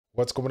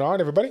What's going on,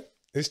 everybody?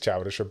 It's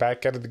Childish. We're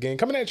back out of the game,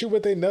 coming at you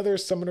with another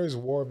Summoner's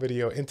War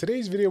video. In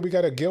today's video, we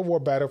got a Guild War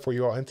battle for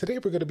you all, and today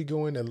we're going to be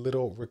doing a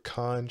little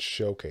RAKAN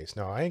showcase.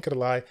 Now, I ain't gonna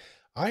lie,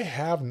 I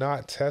have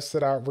not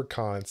tested out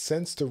RAKAN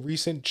since the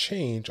recent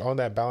change on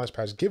that balance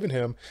patch, giving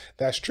him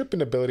that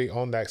stripping ability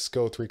on that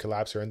skill 3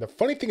 collapser. And the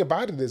funny thing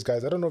about it is,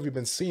 guys, I don't know if you've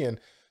been seeing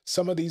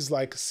some of these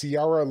like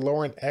Ciara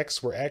Lauren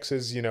X, where X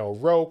is, you know,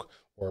 Roke,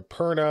 or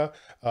Perna,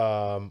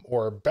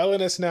 or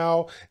Belinus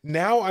now.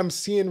 Now I'm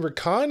seeing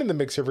RAKAN in the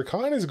mix here.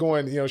 RAKAN is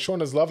going, you know,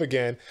 showing us love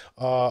again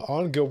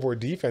on Guild War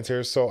defense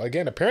here. So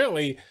again,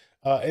 apparently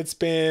it's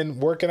been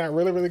working out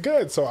really, really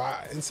good. So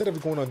instead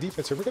of going on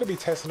defense here, we're going to be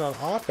testing on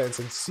offense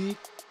and see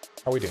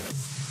how we do.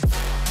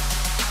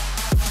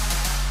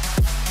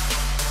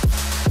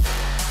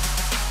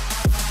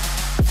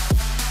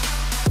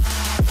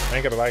 I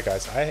ain't gonna lie,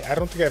 guys, I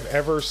don't think I've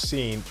ever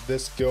seen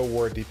this Guild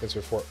War defense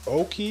before.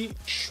 Oki,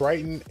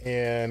 Triton,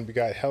 and we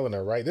got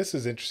Helena, right? This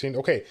is interesting.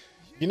 Okay,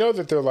 you know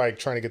that they're like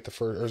trying to get the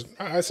first,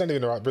 or it's not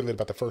even really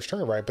about the first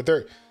turn, right? But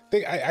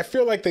I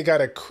feel like they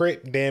got a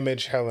crit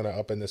damage Helena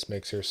up in this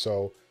mix here.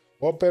 So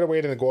what better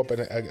way than to go up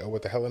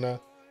with the Helena,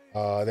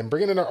 than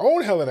bringing in our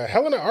own Helena.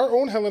 Our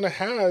own Helena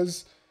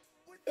has,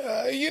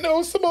 you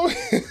know, some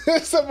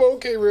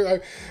okay.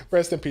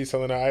 Rest in peace,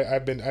 Helena.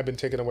 I've been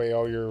taking away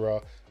all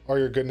your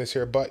goodness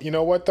here, but you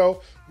know what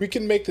though, we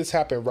can make this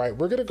happen, right?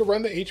 We're gonna go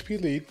run the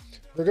HP lead.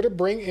 We're gonna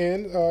bring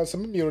in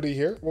some immunity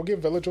here. We'll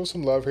give Velindrel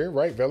some love here,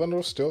 right?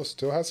 Velindrel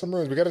still has some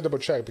runes. We gotta double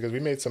check because we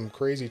made some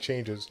crazy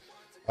changes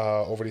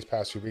over these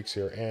past few weeks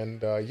here,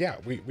 and yeah,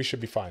 we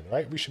should be fine,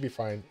 right? We should be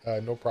fine,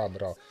 no problem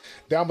at all.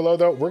 Down below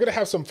though, we're gonna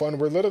have some fun.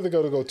 We're literally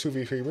gonna go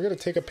 2v3. We're gonna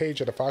take a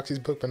page out of Foxy's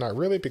book, but not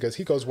really, because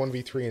he goes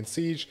 1v3 in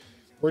Siege.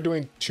 We're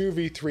doing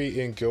 2v3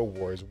 in Guild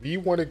Wars. We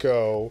want to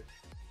go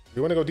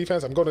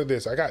defense. I'm going to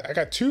this. I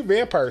got two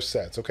vampire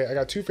sets. Okay, I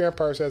got two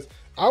vampire sets.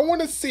 I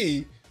want to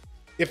see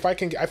if I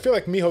can. I feel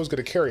like Miho's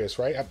going to carry us,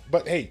 right?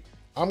 But hey,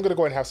 I'm going to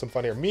go ahead and have some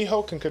fun here.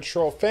 Miho can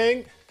control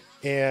Fang,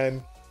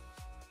 and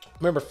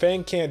remember,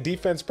 Fang can't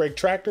defense break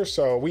Tractor,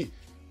 so we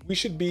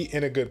should be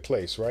in a good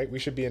place, right? We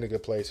should be in a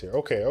good place here.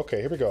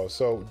 Okay, here we go.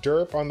 So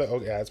Derp on the,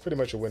 oh yeah, it's pretty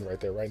much a win right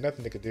there, right?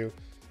 Nothing they could do.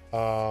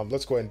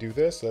 Let's go ahead and do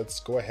this. Let's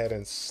go ahead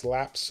and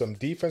slap some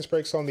defense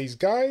breaks on these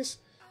guys.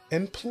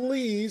 And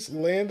please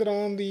land it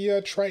on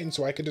the Triton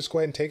so I can just go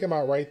ahead and take him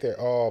out right there.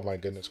 Oh my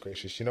goodness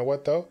gracious. You know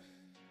what though?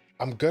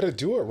 I'm gonna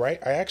do it, right?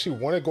 I actually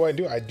want to go ahead and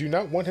do it. I do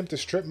not want him to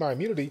strip my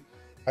immunity.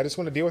 I just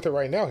want to deal with it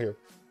right now here.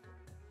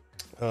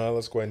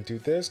 Let's go ahead and do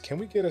this. Can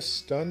we get a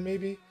stun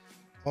maybe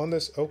on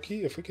this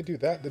Oki? If we could do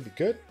that, that'd be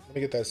good. Let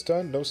me get that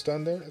stun. No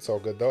stun there. It's all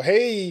good though.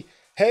 Hey,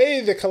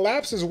 the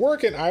collapse is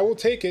working. I will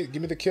take it.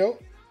 Give me the kill.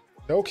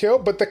 No kill,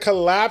 but the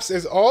collapse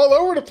is all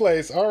over the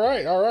place. All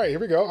right. Here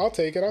we go. I'll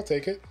take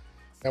it.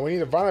 Now we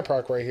need a violent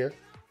proc right here.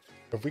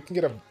 If we can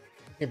get a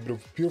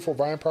beautiful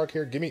violent proc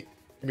here, give me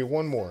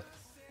one more.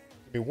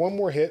 Give me one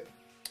more hit.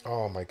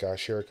 Oh my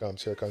gosh, here it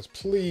comes.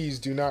 Please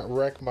do not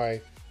wreck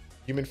my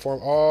human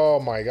form.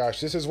 Oh my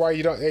gosh, this is why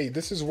you don't, hey,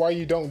 this is why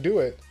you don't do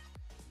it.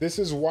 This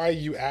is why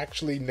you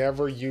actually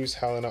never use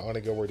Helena on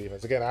a Guild War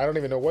defense. Again, I don't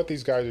even know what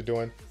these guys are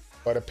doing,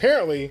 but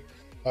apparently,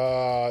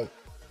 I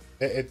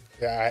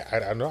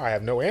don't know. I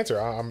have no answer.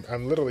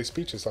 I'm literally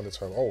speechless on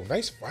this one. Oh,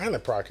 nice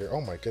violent proc here.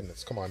 Oh my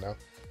goodness, come on now.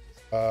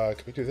 Can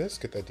we do this?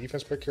 Get that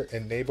defense break here.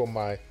 Enable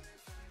my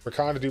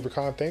RAKAN to do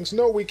RAKAN things.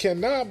 No, we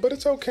cannot, but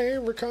it's okay.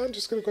 RAKAN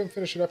just gonna go and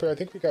finish it up here. I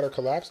think we got our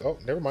collapse. Oh,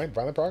 never mind.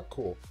 Violent proc.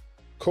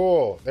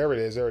 Cool. There it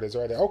is right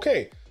there.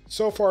 Okay,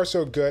 so far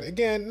so good.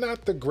 Again,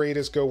 not the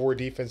greatest Guild War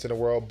defense in the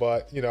world,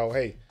 but you know,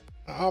 hey,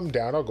 I'm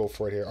down. I'll go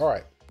for it here. All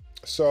right.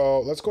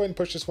 So let's go ahead and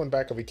push this one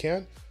back if we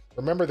can.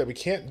 Remember that we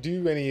can't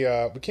do any.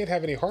 We can't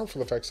have any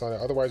harmful effects on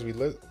it. Otherwise, we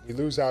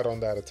lose out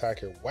on that attack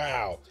here.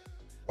 Wow.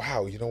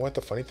 You know what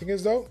the funny thing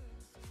is though?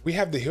 We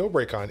have the heal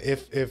break on.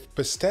 If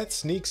Bastet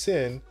sneaks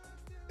in,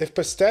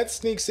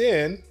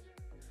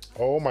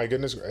 oh my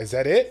goodness, is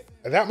that it?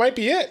 That might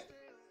be it.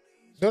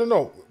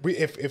 No.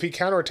 If he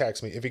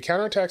counterattacks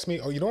me,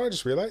 oh, you know what I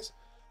just realized?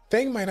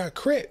 Fang might not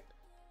crit.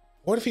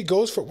 What if he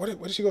goes for, what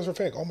if she goes for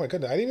Fang? Oh my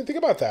goodness, I didn't even think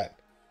about that.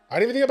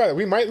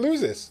 We might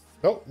lose this.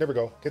 Nope, there we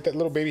go. Get that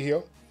little baby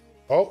heal.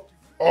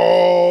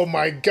 Oh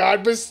my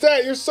God,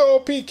 Bastet, you're so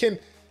OP.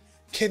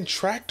 Can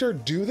Tractor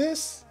do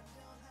this?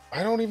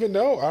 I don't even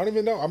know.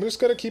 I'm just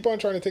gonna keep on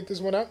trying to take this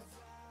one out.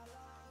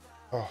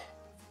 Oh,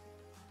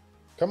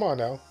 come on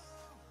now.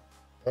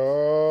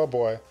 Oh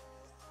boy,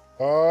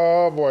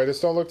 this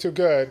don't look too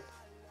good.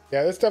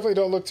 Yeah, this definitely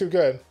don't look too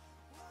good.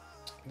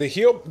 The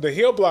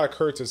heal block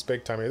hurts us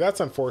big time here. That's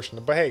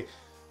unfortunate, but hey,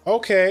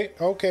 okay,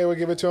 we'll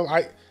give it to him.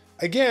 I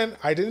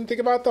didn't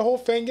think about the whole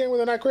Fang game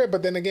with a not crit,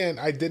 but then again,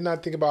 I did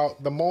not think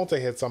about the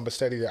multi-hits on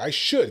Bastet either. I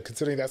should,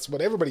 considering that's what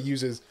everybody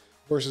uses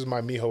versus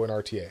my Miho and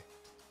RTA.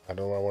 I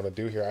don't know what I want to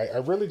do here. I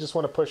really just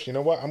want to push. You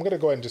know what? I'm going to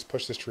go ahead and just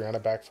push this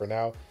Triana back for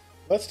now.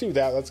 Let's do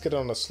that. Let's get it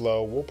on a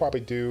slow. We'll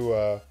probably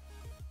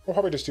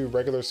just do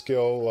regular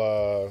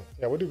skill.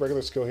 Yeah, we'll do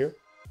regular skill here.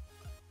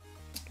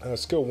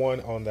 Skill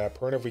 1 on that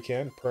Perna if we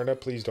can. Perna,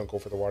 please don't go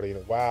for the water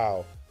unit.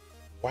 Wow,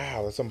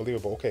 that's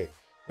unbelievable. Okay,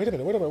 wait a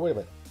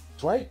minute.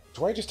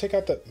 Do I just take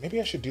out the, maybe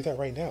I should do that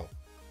right now.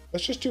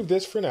 Let's just do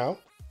this for now.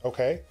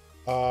 Okay.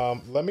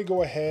 Let me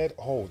go ahead.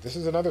 Oh, this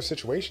is another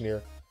situation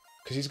here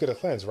because he's gonna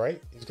cleanse,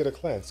 right? He's gonna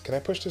cleanse. Can I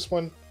push this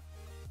one?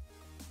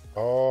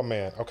 Oh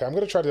man. Okay, I'm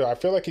gonna try to, I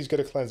feel like he's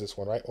gonna cleanse this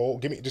one, right? Oh,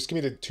 just give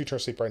me the 2-turn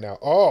sleep right now.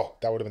 Oh,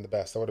 that would have been the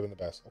best. That would have been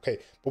the best. Okay,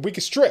 but we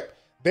can strip.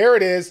 There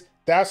it is.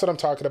 That's what I'm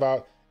talking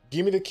about.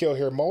 Give me the kill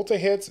here. Multi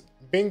hits.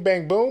 Bing,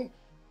 bang, boom.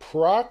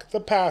 Proc the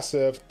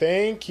passive.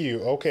 Thank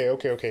you.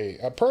 Okay.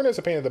 Perna is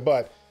a pain in the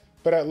butt,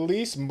 but at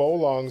least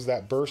Molong's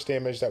that burst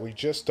damage that we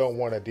just don't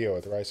want to deal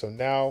with, right? So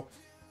now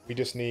we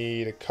just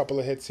need a couple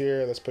of hits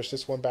here. Let's push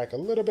this one back a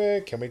little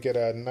bit. Can we get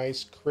a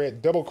nice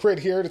crit, double crit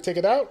here to take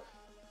it out?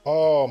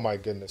 Oh my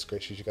goodness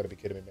gracious, you gotta be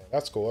kidding me, man.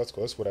 That's cool,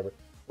 that's whatever.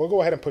 We'll go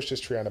ahead and push this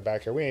tree on the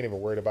back here. We ain't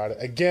even worried about it.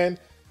 Again,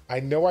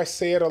 I know I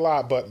say it a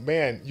lot, but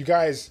man, you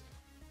guys,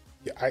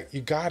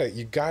 you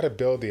gotta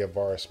build the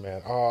Avaris,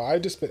 man. Oh,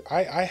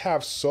 I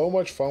have so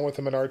much fun with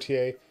him in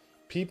RTA.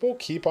 People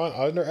keep on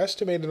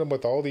underestimating him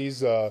with all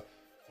these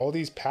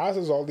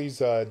passes, all these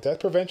death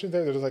preventions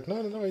there. They're just like,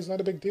 no, he's not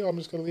a big deal. I'm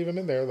just gonna leave him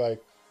in there.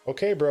 Like,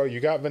 okay, bro,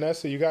 you got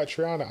Vanessa, you got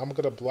Triana. I'm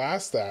gonna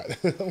blast that.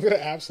 I'm gonna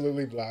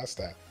absolutely blast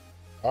that.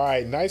 All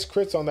right, nice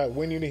crits on that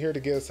win unit here to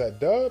get us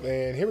that dub.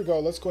 And here we go.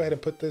 Let's go ahead and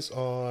put this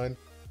on.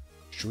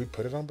 Should we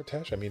put it on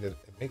Britesh? I mean, it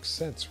makes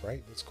sense,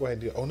 right? Let's go ahead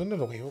and do it. Oh,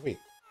 no, wait.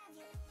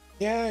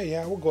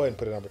 Yeah, we'll go ahead and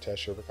put it on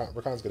Britesh here.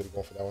 Rakan's going to be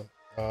going for that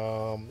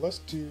one. Let's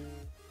do...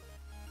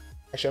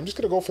 Actually, I'm just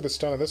going to go for the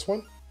stun on this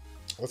one.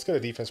 Let's get a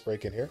defense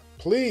break in here.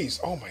 Please!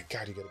 Oh my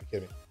god, you got to be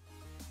kidding me.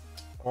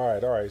 All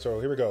right. So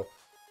here we go.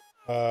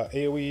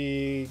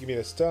 AoE, give me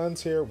the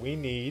stuns here. We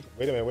need...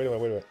 Wait a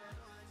minute.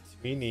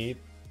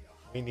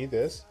 We need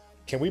this.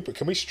 Can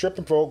we strip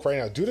and provoke right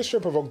now? Do the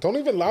strip and provoke. Don't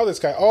even allow this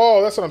guy.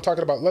 Oh, that's what I'm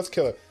talking about. Let's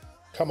kill it.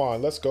 Come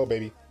on, let's go,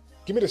 baby.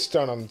 Give me the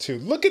stun on the 2.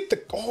 Look at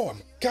the... Oh,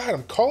 God,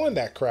 I'm calling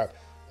that crap.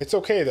 It's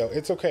okay, though.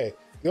 It's okay.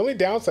 The only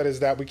downside is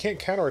that we can't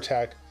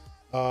counterattack.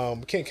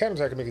 We can't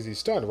counterattack him because he's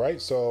stunned, right?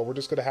 So we're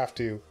just going to have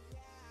to...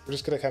 We're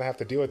just going to kind of have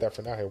to deal with that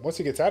for now here. Once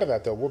he gets out of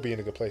that, though, we'll be in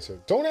a good place here.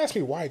 Don't ask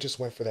me why I just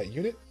went for that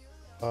unit.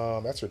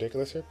 That's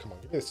ridiculous here. Come on,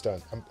 give me the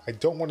stun. I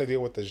don't want to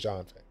deal with the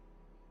Zhang Fei.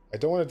 I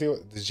don't want to deal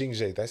with the Jingzhe.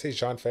 Did I say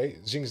Zhang Fei?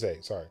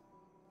 Jingzhe, sorry.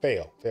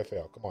 Fail.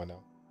 Come on now.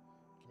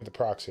 Give me the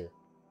procs here.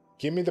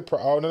 Give me the pro.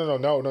 Oh,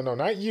 no,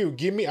 not you.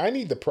 Give me. I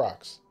need the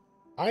procs.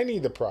 I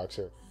need the procs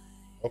here.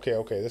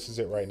 Okay. This is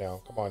it right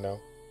now. Come on now.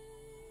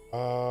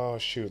 Oh,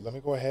 shoot. Let me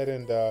go ahead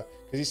and, because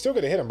he's still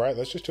going to hit him, right?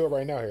 Let's just do it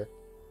right now here.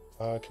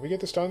 Can we get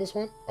the stun on this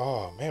one?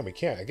 Oh, man, we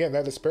can't. Again,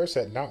 that despair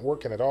set not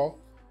working at all.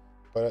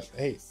 But,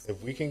 hey,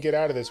 if we can get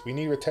out of this, we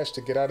need Ritesh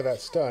to get out of that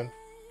stun.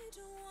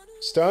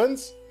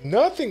 Stuns?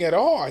 Nothing at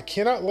all. I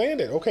cannot land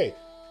it. Okay,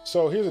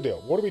 so here's the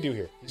deal. What do we do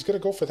here? He's going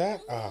to go for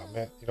that? Ah,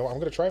 man. You know what? I'm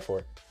going to try for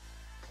it.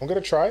 I'm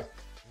going to try.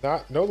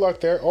 No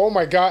luck there. Oh,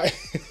 my God.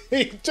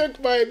 He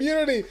took my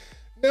immunity.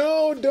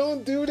 No,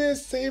 don't do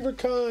this. Save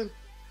Rakan.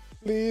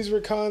 Please,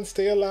 Rakan,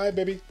 stay alive,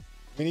 baby.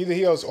 We need the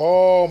heals.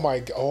 Oh,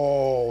 my God.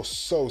 Oh,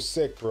 so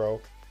sick, bro.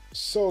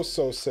 So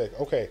sick.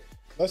 Okay,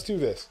 let's do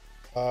this.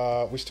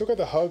 We still got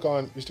the hug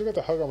on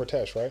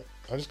Ritesh, right?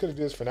 I'm just going to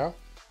do this for now.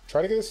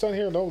 Try to get this done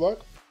here. No luck.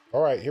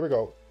 All right, here we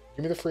go.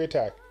 Give me the free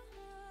attack.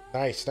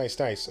 Nice.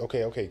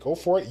 Okay, go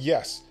for it.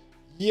 Yes.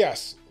 We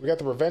got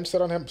the revenge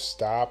set on him.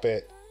 Stop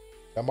it.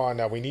 Come on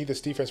now. We need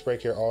this defense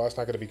break here. Oh, that's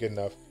not going to be good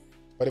enough.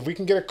 But if we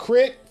can get a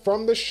crit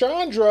from the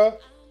Chandra,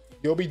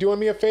 you'll be doing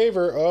me a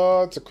favor.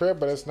 Oh, it's a crit,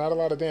 but it's not a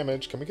lot of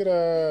damage. Can we get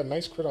a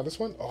nice crit on this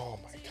one? Oh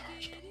my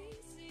gosh, come on.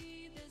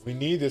 We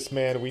need this,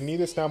 man. We need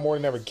this now more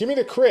than ever. Give me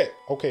the crit.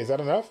 Okay, is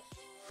that enough?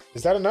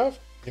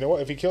 You know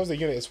what? If he kills the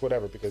unit, it's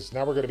whatever, because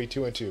now we're going to be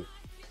 2-2.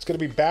 It's going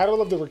to be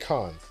Battle of the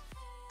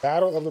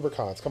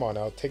Rakans. Come on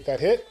now. Take that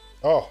hit.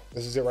 Oh,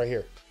 this is it right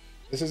here.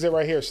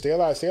 Stay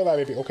alive,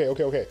 baby.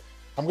 Okay.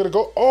 I'm going to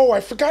go. Oh,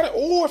 I forgot it.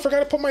 Oh, I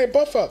forgot to put my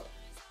buff up.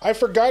 I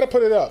forgot to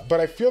put it up,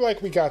 but I feel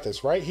like we got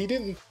this, right? He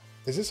didn't.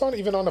 Is this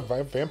even on a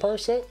vampire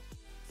set?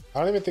 I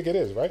don't even think it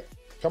is, right?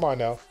 Come on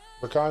now.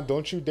 Rakan,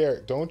 don't you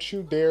dare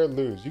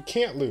lose. You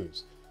can't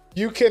lose.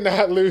 You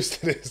cannot lose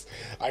to this.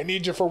 I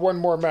need you for one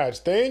more match.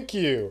 Thank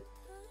you.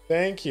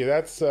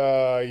 That's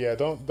yeah,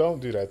 don't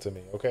do that to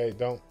me, okay?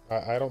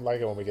 I don't like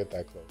it when we get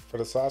that close. For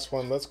this last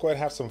one, let's go ahead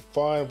and have some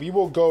fun. We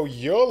will go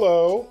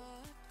YOLO.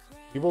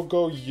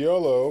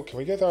 Can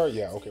we get our...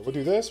 Yeah, okay, we'll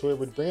do this. We're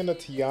bringing the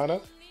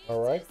Tiana,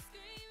 all right?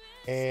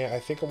 And I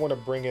think I want to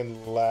bring in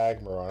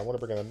Lagmaron. I want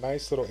to bring in a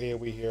nice little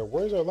AoE here.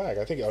 Where's our lag?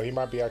 I think... Oh, he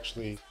might be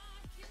actually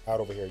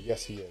out over here.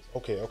 Yes, he is.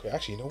 Okay.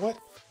 Actually, you know what?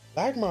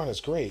 Lagmaron is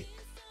great.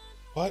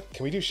 What?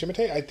 Can we do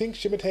Shimate? I think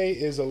Shimate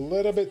is a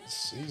little bit...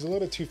 He's a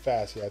little bit too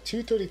fast. Yeah,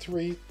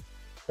 233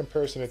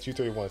 comparison to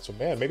 231. So,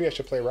 man, maybe I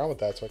should play around with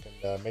that so I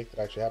can make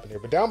that actually happen here.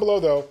 But down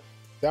below, though,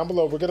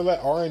 we're going to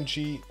let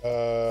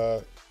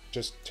RNG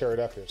just tear it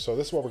up here. So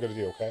this is what we're going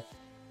to do, okay?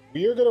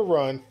 We are going to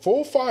run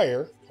full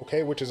fire,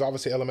 okay, which is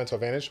obviously elemental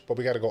advantage, but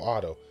we got to go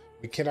auto.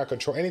 We cannot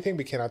control anything.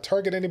 We cannot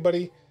target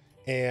anybody.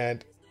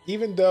 And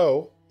even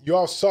though you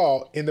all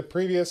saw in the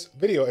previous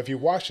video, if you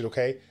watched it,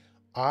 okay,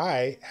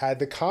 I had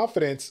the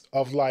confidence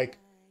of like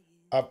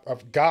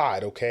of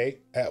God, okay?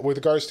 With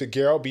regards to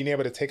Garo being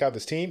able to take out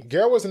this team.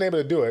 Garo wasn't able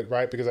to do it,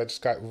 right? Because I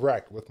just got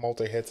wrecked with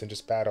multi-hits and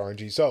just bad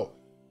RNG. So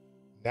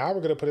now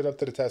we're going to put it up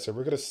to the tester.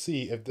 We're going to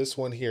see if this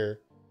one here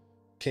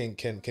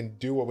can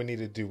do what we need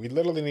to do. We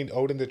literally need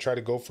Odin to try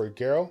to go for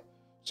Garo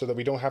so that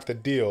we don't have to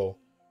deal.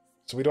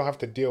 So we don't have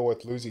to deal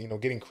with losing, you know,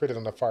 getting critted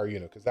on the fire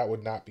unit, because that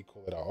would not be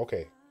cool at all.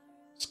 Okay.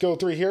 Skill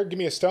 3 here. Give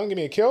me a stun. Give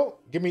me a kill.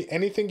 Give me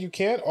anything you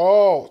can.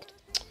 Oh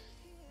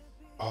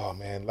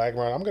man,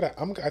 Lagmaron.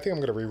 I think I'm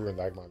gonna reruin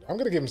Lagmaron. I'm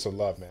gonna give him some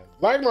love, man.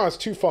 Lagmaron's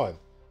too fun.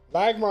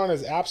 Lagmaron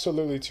is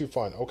absolutely too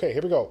fun. Okay,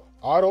 here we go.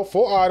 Auto,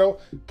 full auto.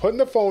 Putting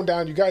the phone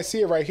down. You guys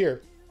see it right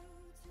here.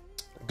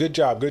 Good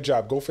job, good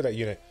job. Go for that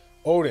unit.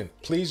 Odin,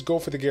 please go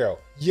for the Garo.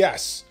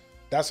 Yes,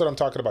 that's what I'm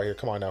talking about here.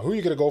 Come on now. Who are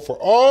you gonna go for?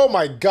 Oh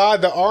my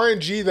God, the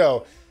RNG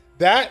though.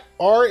 That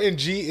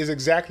RNG is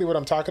exactly what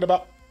I'm talking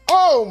about.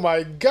 Oh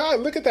my God,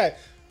 look at that.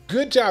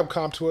 Good job,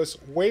 Comptuous.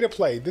 Way to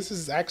play. This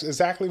is actually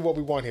exactly what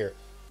we want here.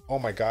 Oh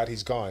my God,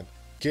 he's gone.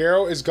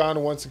 Garo is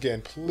gone once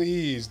again.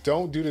 Please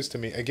don't do this to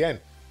me. Again,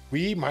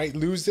 we might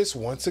lose this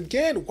once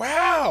again.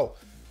 Wow.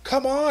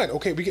 Come on.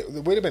 Okay,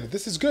 wait a minute.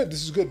 This is good.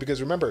 This is good because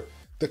remember,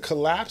 the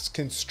collapse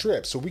can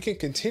strip. So we can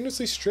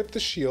continuously strip the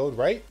shield,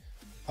 right?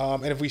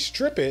 And if we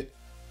strip it,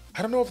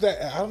 I don't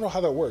know how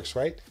that works,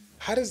 right?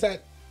 How does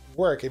that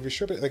work? If you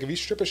strip it, like if you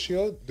strip a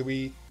shield, do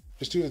we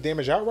just do the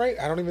damage outright?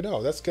 I don't even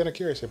know. That's kind of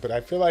curious here, but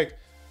I feel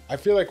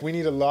like we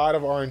need a lot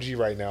of RNG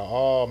right now.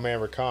 Oh man,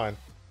 RAKAN,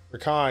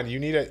 you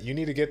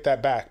need to get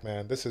that back,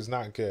 man. This is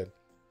not good.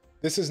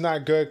 This is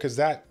not good because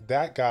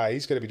that guy,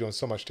 he's gonna be doing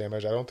so much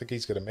damage. I don't think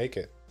he's gonna make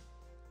it.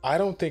 I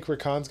don't think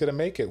RAKAN's gonna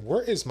make it.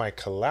 Where is my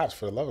collapse,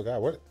 for the love of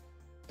God? What?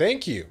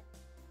 Thank you.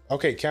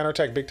 Okay,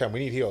 counterattack big time.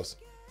 We need heals.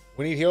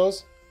 We need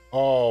heals.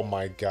 Oh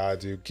my God,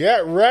 dude.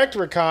 Get wrecked,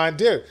 RAKAN,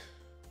 dude.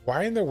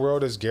 Why in the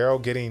world is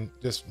Garo getting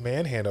just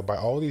manhandled by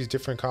all these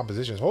different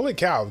compositions? Holy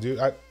cow, dude.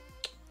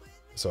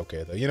 It's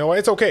okay though. You know what?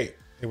 It's okay.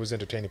 It was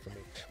entertaining for me.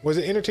 Was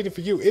it entertaining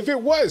for you? If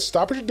it was,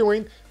 stop what you're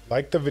doing,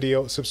 like the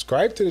video,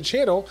 subscribe to the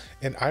channel,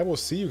 and I will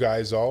see you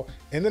guys all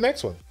in the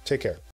next one. Take care.